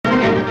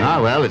Ah,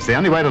 well, it's the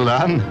only way to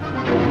learn.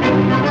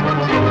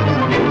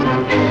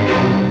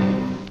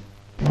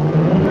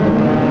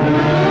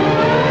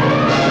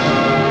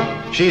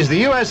 She's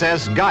the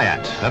USS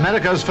Gyatt,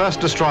 America's first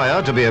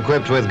destroyer to be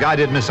equipped with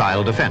guided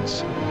missile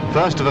defense.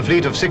 First of a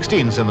fleet of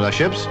 16 similar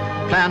ships,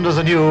 planned as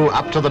a new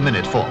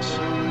up-to-the-minute force.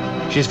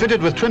 She's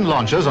fitted with twin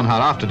launchers on her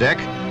afterdeck,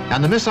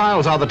 and the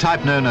missiles are the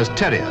type known as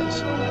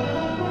Terriers.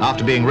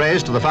 After being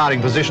raised to the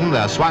firing position,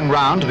 they're swung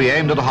round to be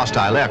aimed at a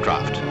hostile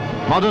aircraft.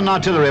 Modern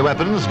artillery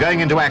weapons going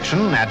into action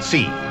at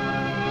sea.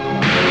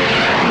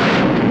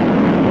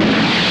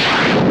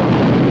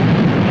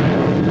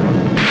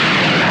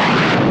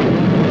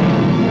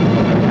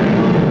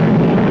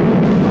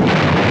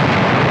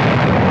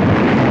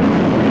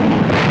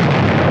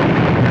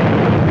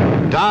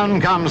 Down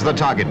comes the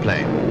target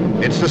plane.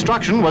 Its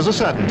destruction was a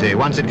certainty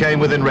once it came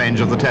within range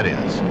of the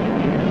Terriers,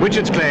 which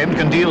it's claimed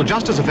can deal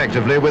just as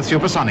effectively with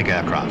supersonic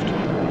aircraft.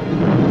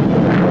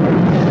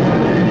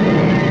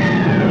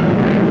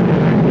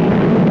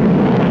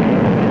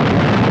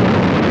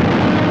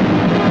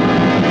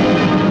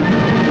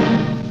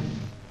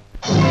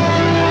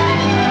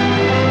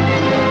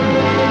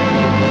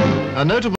 A notable